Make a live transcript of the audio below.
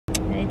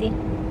ready.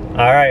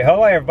 All right,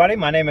 hello everybody.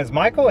 My name is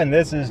Michael and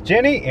this is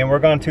Jenny, and we're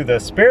going to the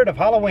Spirit of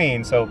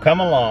Halloween, so come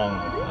along.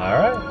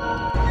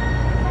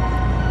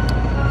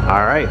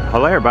 All right,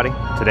 hello everybody.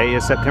 Today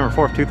is September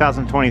 4th,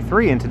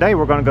 2023, and today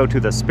we're going to go to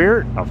the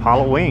Spirit of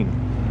Halloween,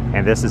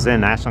 and this is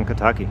in Ashland,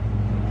 Kentucky.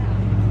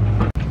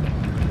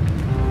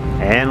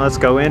 And let's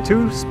go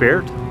into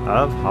Spirit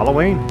of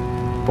Halloween.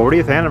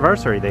 40th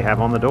anniversary they have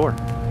on the door.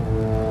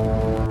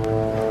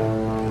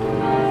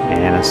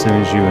 And as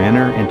soon as you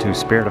enter into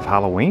Spirit of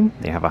Halloween,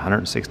 they have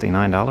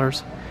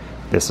 $169.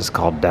 This is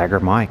called Dagger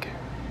Mike.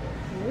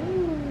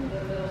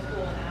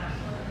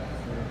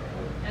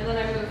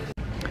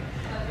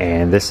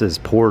 And this is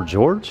Poor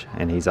George,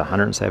 and he's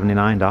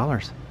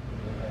 $179.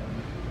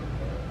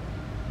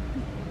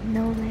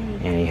 No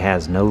legs. And he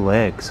has no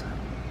legs.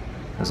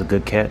 That's a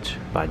good catch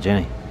by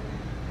Jenny.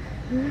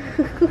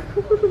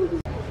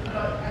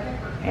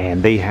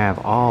 And they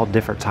have all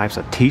different types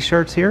of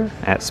t-shirts here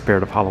at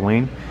Spirit of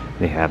Halloween.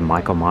 They have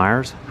Michael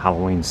Myers,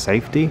 Halloween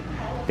Safety.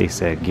 They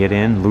said, get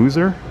in,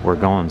 loser, we're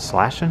going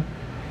slashing.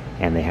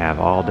 And they have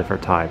all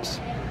different types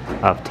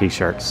of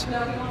t-shirts.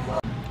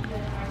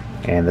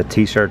 And the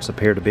t-shirts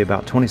appear to be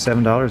about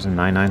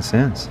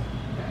 $27.99.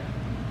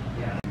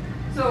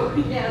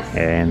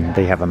 And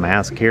they have a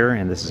mask here,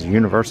 and this is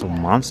Universal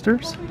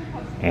Monsters.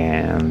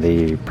 And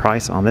the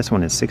price on this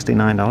one is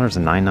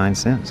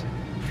 $69.99.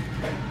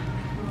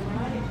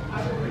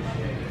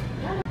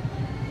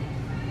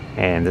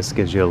 And this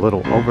gives you a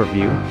little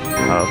overview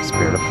of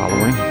Spirit of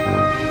Halloween.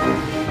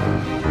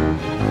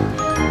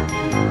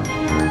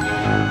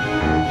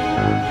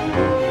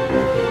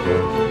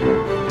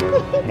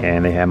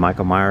 And they have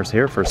Michael Myers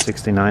here for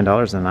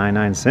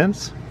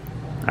 $69.99.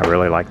 I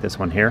really like this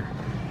one here.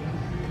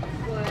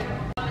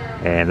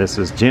 And this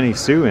is Jenny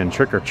Sue in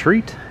Trick or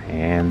Treat.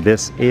 And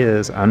this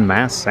is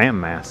Unmasked Sam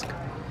Mask.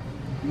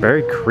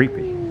 Very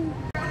creepy.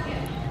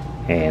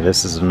 And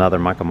this is another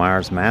Michael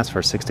Myers mask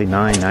for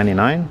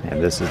 $69.99.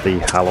 And this is the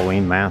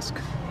Halloween mask.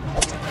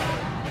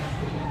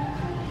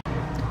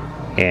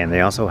 And they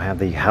also have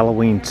the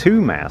Halloween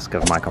 2 mask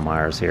of Michael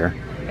Myers here.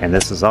 And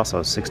this is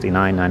also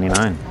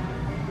 $69.99.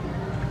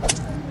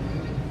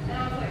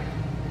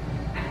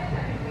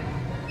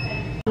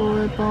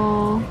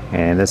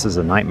 And this is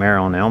A Nightmare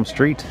on Elm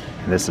Street.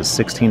 And this is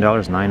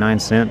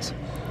 $16.99.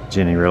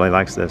 Jenny really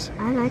likes this.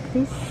 I like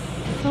this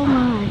so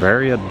much.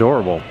 Very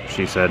adorable,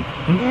 she said.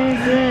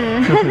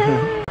 Yes.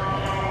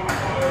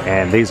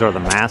 And these are the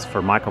masks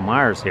for Michael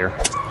Myers here.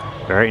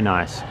 Very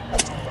nice.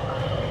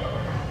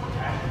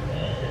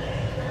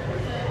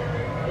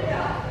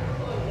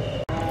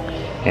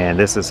 And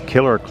this is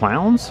Killer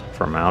Clowns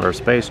from Outer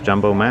Space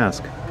Jumbo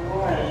Mask.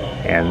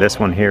 And this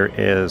one here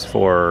is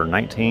for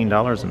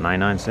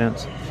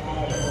 $19.99.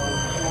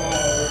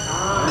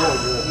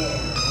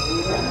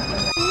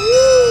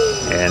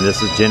 And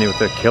this is Jenny with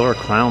the Killer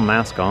Clown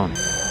mask on.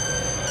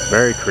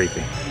 Very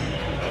creepy.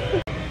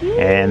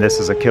 And this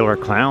is a Killer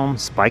Clown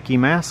spiky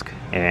mask.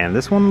 And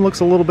this one looks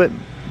a little bit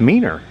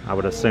meaner, I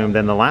would assume,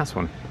 than the last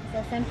one.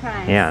 It's the same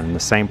price. Yeah, and the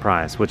same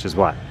price, which is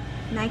what?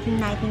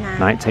 $19.99.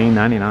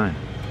 $19.99.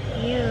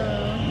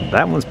 Ew.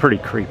 That one's pretty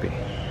creepy.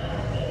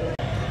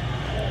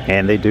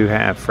 And they do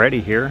have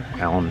Freddy here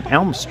on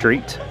Elm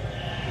Street.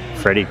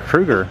 Freddy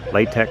Krueger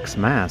latex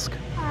mask.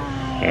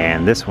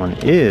 And this one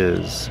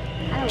is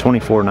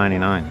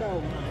 $24.99.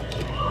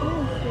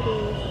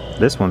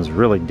 This one's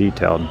really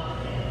detailed.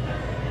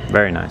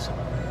 Very nice.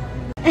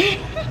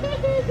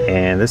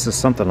 And this is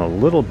something a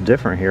little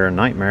different here,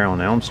 Nightmare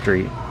on Elm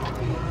Street.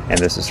 And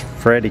this is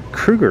Freddy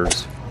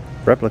Krueger's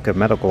replica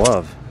metal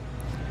glove.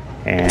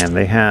 And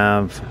they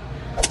have,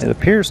 it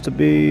appears to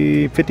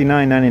be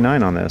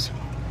 $59.99 on this.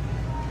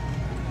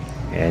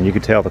 And you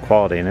can tell the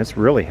quality, and it's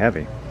really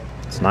heavy.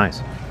 It's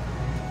nice.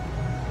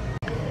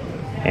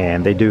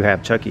 And they do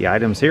have Chucky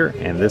items here,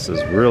 and this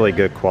is really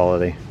good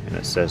quality. And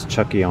it says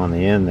Chucky on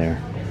the end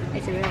there.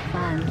 It's real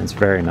fun. It's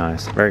very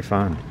nice, very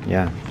fun,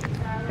 yeah.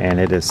 And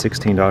it is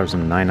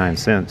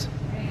 $16.99.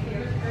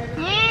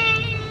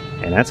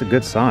 And that's a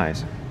good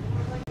size.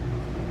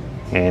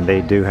 And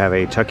they do have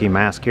a Chucky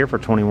mask here for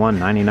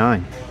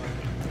 $21.99.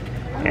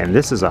 And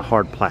this is a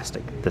hard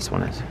plastic, this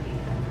one is.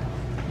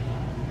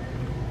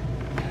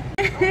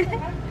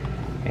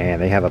 And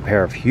they have a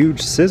pair of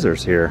huge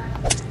scissors here.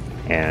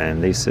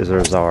 And these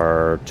scissors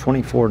are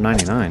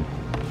 $24.99.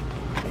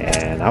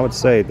 And I would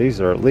say these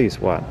are at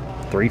least, what,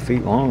 3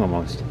 feet long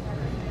almost.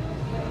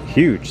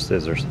 Huge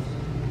scissors.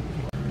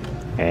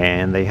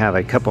 And they have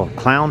a couple of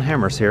clown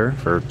hammers here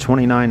for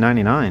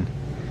 $29.99.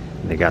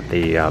 They got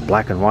the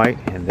black and white,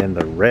 and then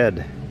the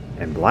red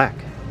and black.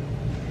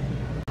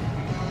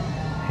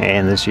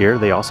 And this year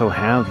they also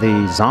have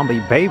the zombie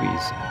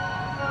babies.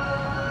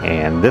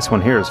 And this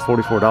one here is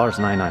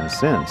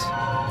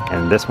 $44.99.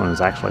 And this one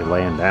is actually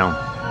laying down.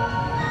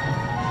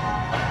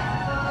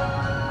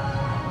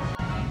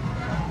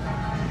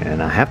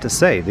 And I have to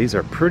say, these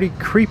are pretty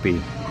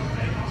creepy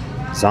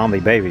zombie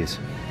babies.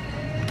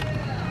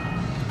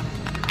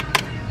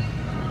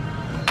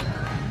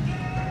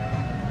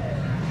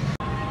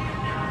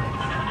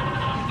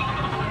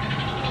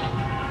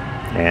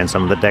 And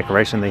some of the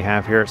decoration they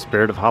have here at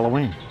Spirit of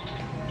Halloween.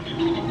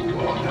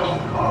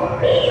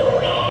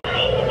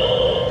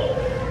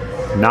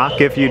 Knock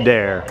if you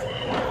dare.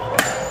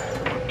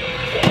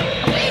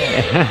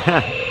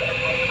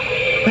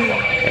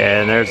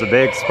 And there's a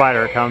big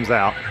spider comes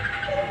out.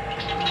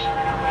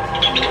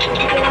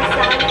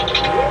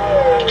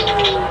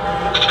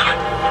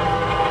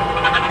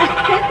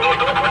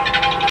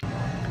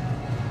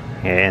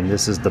 And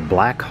this is the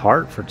Black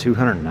Heart for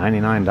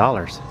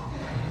 $299.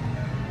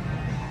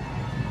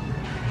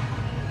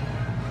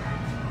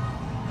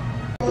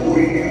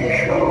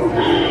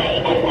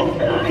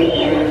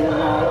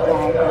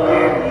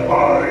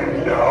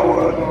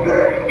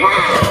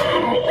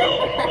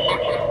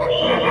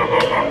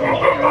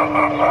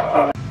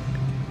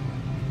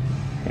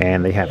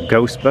 And they have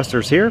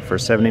Ghostbusters here for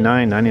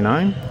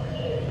 $79.99,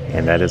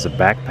 and that is a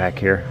backpack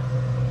here.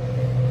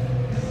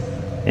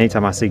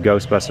 Anytime I see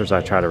Ghostbusters,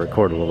 I try to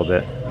record a little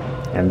bit,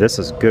 and this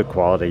is good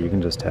quality, you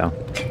can just tell.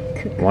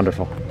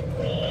 Wonderful.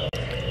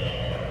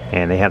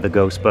 And they have the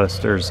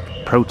Ghostbusters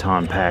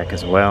Proton Pack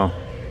as well.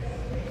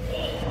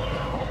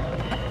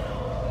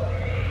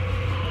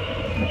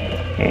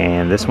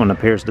 And this one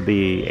appears to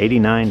be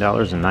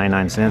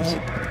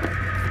 $89.99.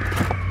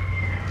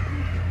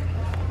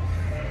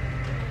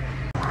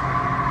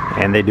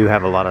 And they do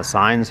have a lot of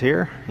signs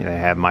here. They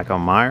have Michael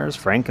Myers,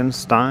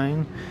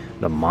 Frankenstein,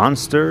 the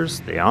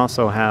monsters. They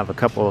also have a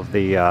couple of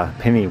the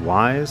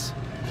Pennywise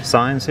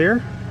signs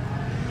here.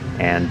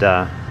 And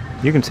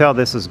you can tell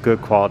this is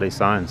good quality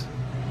signs.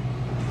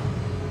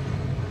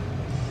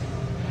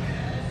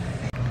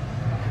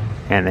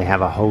 And they have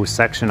a whole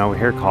section over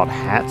here called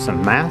hats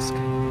and masks.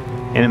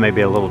 And it may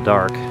be a little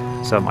dark,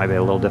 so it might be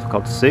a little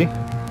difficult to see.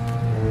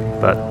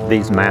 But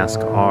these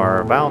masks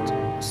are about,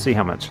 let's see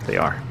how much they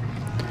are.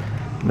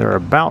 They're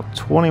about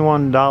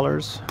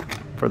 $21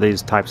 for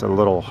these types of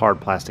little hard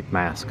plastic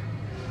masks.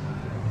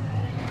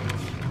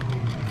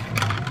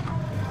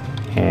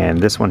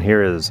 And this one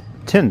here is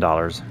 $10,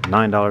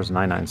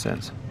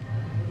 $9.99.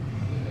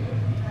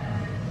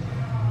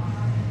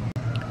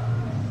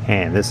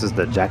 And this is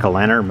the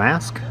jack-o'-lantern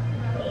mask.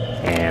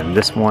 And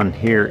this one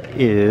here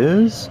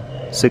is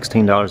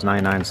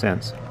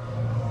 $16.99,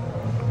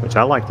 which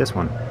I like this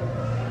one.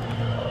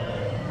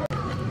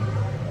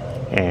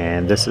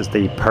 And this is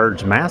the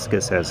Purge mask.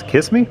 It says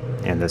 "Kiss Me,"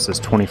 and this is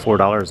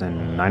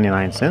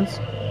 $24.99.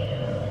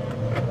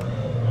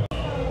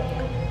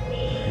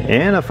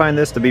 And I find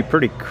this to be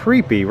pretty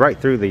creepy right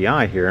through the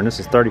eye here, and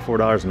this is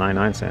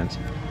 $34.99.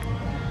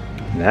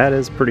 That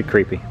is pretty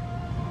creepy.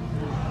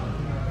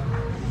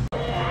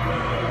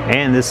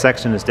 And this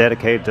section is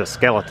dedicated to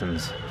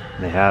skeletons.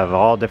 They have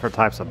all different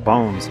types of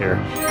bones here.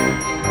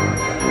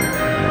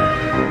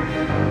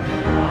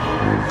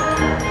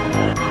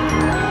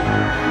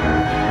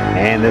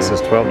 And this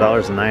is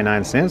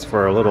 $12.99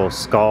 for a little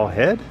skull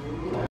head.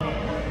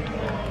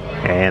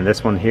 And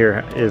this one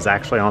here is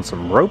actually on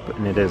some rope,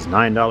 and it is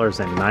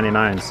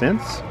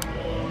 $9.99.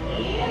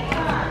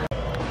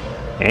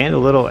 And a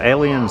little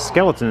alien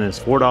skeleton is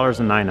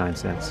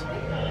 $4.99.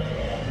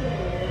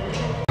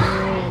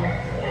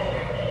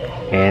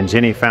 And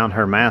Jenny found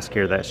her mask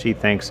here that she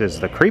thinks is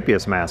the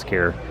creepiest mask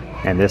here.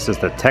 And this is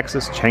the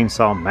Texas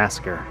Chainsaw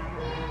Massacre.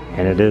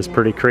 And it is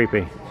pretty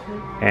creepy.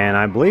 And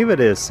I believe it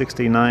is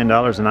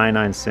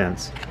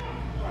 $69.99.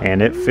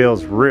 And it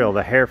feels real.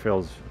 The hair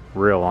feels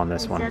real on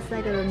this one. Just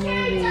like the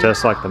movie.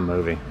 Just like the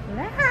movie.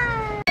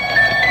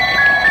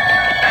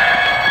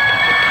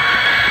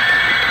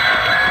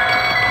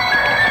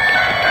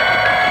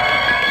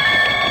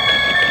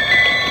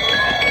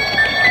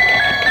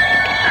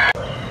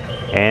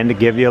 And to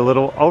give you a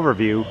little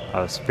overview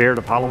of Spirit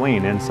of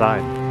Halloween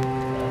inside.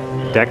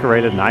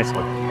 Decorated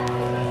nicely.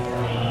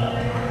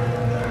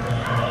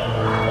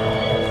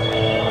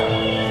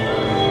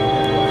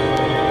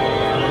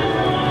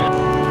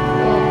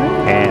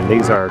 And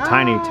these are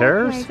tiny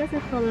terrors. Okay,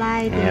 this is for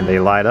lighting. And they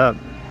light up.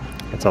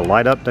 It's a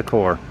light up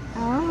decor.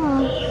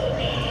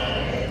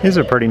 Oh. These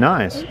are pretty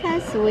nice. Okay,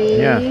 sweet.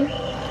 Yeah.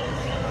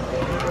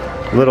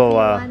 Little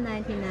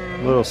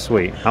 $21.99. little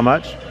sweet. How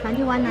much?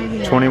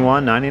 $21.99.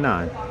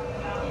 $21.99.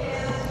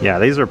 Yeah,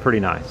 these are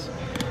pretty nice.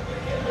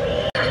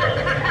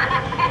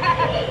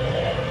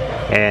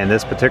 And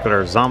this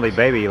particular zombie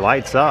baby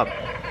lights up.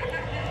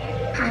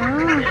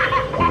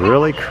 Oh.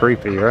 Really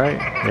creepy, right?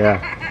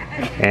 Yeah.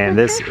 And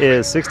this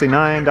is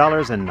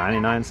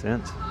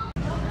 $69.99.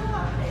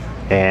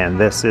 And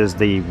this is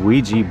the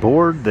Ouija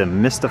board, the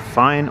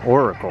Mystifying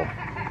Oracle,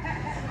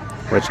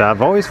 which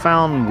I've always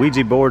found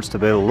Ouija boards to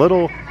be a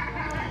little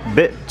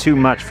bit too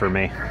much for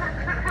me.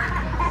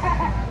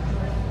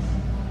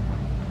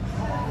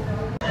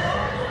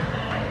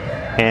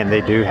 And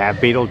they do have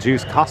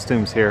Beetlejuice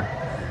costumes here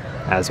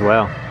as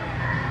well.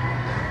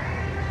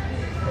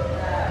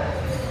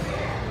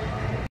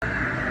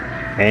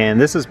 And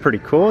this is pretty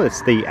cool.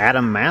 It's the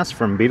Adam mask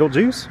from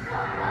Beetlejuice,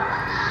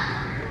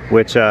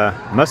 which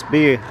must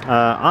be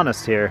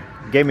honest here,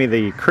 gave me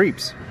the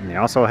creeps. And they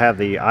also have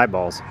the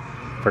eyeballs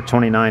for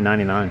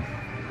 $29.99.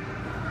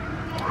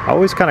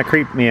 Always kind of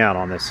creeped me out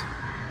on this.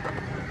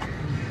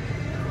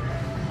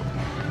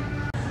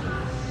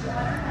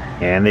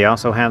 And they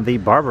also have the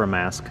Barbara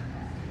mask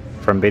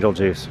from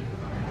Beetlejuice.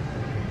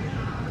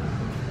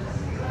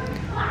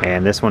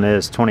 And this one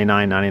is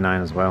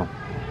 $29.99 as well.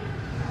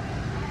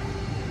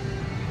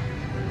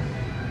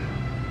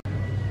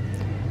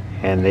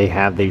 And they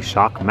have the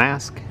shock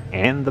mask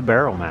and the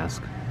barrel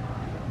mask.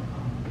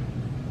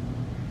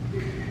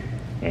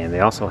 And they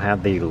also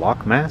have the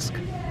lock mask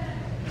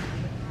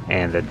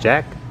and the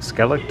Jack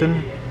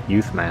Skellington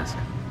youth mask.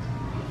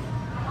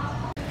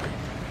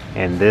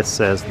 And this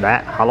says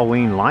That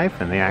Halloween Life,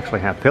 and they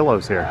actually have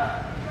pillows here,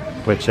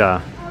 which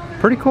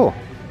pretty cool.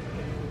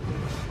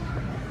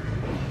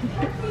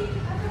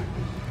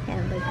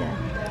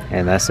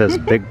 And that says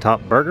Big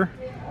Top Burger.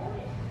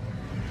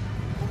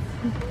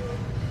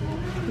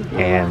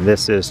 And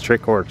this is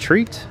Trick or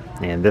Treat,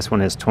 and this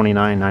one is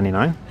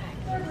 $29.99.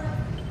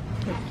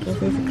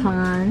 This is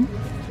con.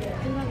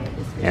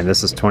 And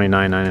this is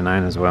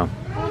 $29.99 as well.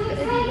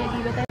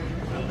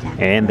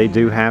 And they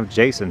do have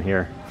Jason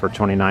here for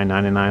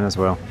 $29.99 as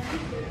well.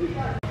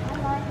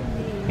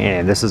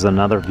 And this is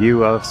another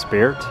view of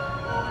Spirit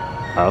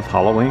of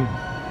Halloween.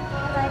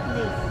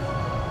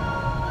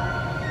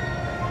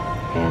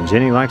 And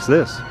Jenny likes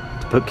this,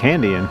 to put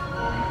candy in.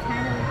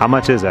 How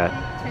much is that?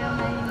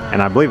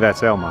 And I believe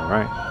that's Elma,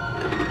 right?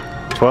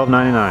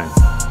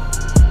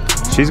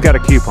 $12.99. She's got a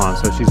coupon,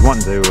 so she's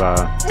wanting to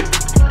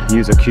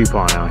use a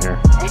coupon out here.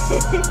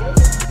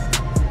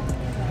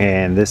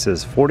 And this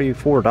is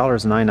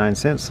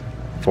 $44.99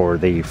 for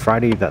the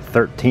Friday the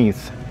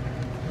 13th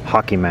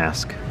hockey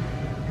mask.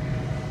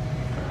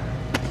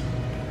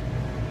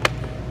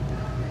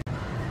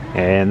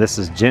 And this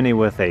is Jenny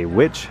with a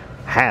witch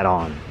hat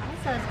on.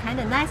 Also, it's kind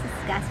of nice.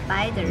 It's got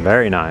spiders.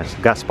 Very nice.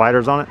 Got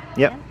spiders on it?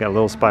 Yep, got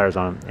little spiders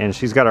on it. And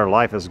she's got her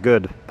Life is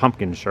Good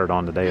pumpkin shirt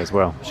on today as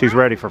well. She's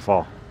ready for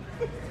fall.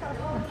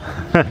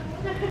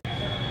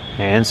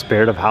 And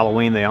Spirit of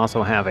Halloween, they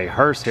also have a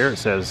hearse here. It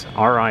says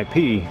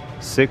RIP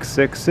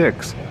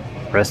 666.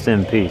 Rest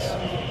in peace.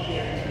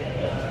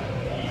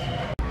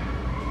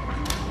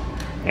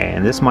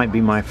 And this might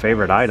be my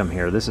favorite item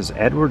here. This is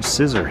Edward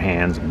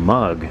Scissorhands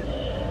mug.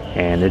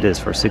 And it is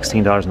for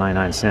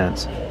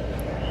 $16.99.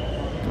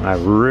 I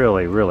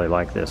really, really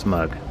like this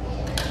mug.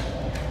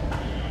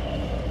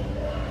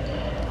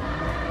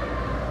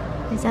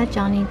 Is that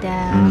Johnny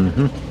Depp?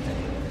 Mm-hmm.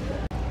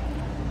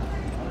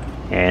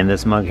 And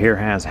this mug here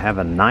has Have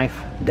a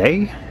Knife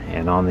Day,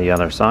 and on the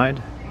other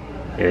side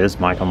is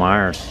Michael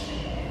Myers.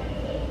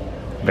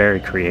 Very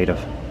creative.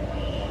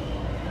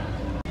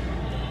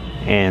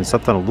 And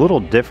something a little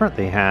different,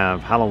 they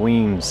have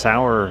Halloween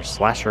sour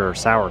slasher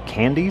sour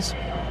candies,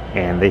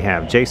 and they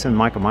have Jason,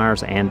 Michael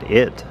Myers, and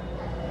It.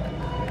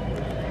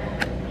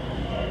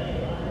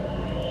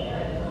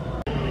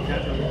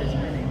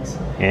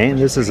 And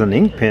this is an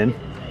ink pen,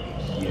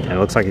 and it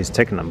looks like he's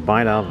taking a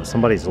bite out of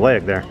somebody's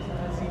leg there.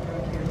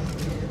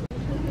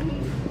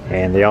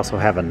 And they also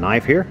have a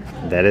knife here.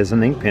 That is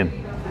an ink pen.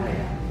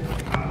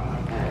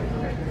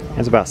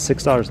 It's about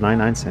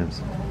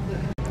 $6.99.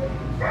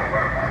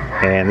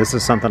 And this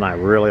is something I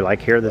really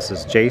like here. This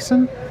is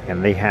Jason,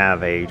 and they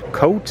have a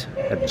coat,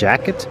 a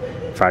jacket,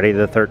 Friday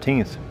the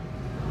 13th.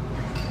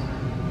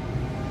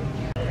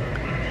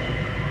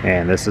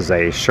 And this is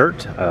a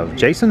shirt of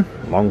Jason,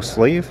 long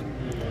sleeve.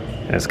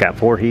 And it's got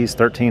 4 He's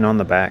 13 on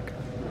the back.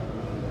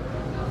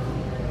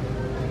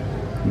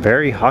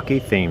 Very hockey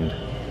themed.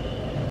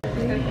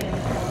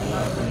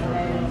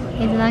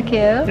 Isn't that cute?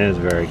 It is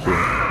very cute.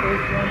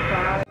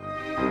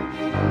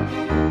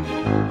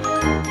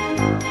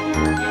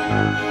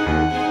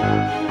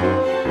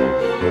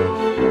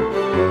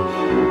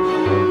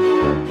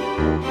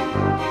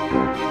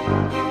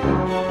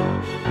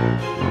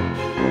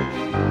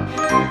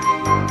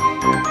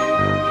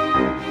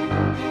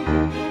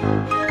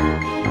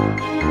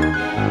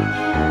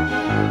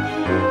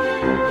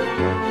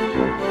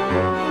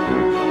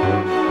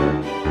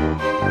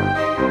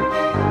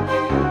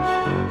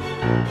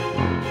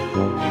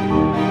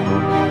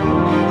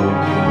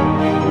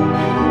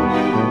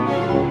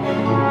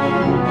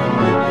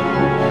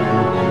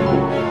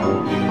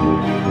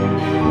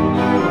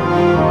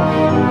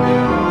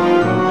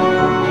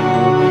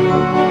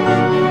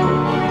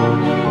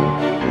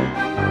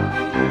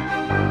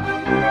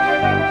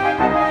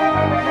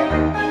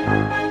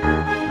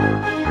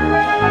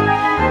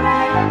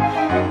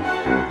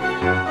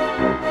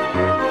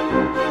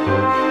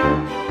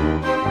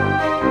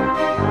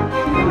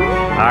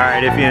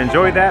 Alright, if you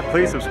enjoyed that,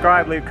 please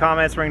subscribe, leave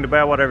comments, ring the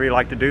bell, whatever you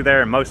like to do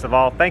there. And most of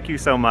all, thank you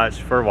so much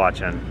for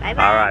watching.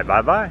 Bye-bye. Alright,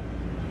 bye-bye.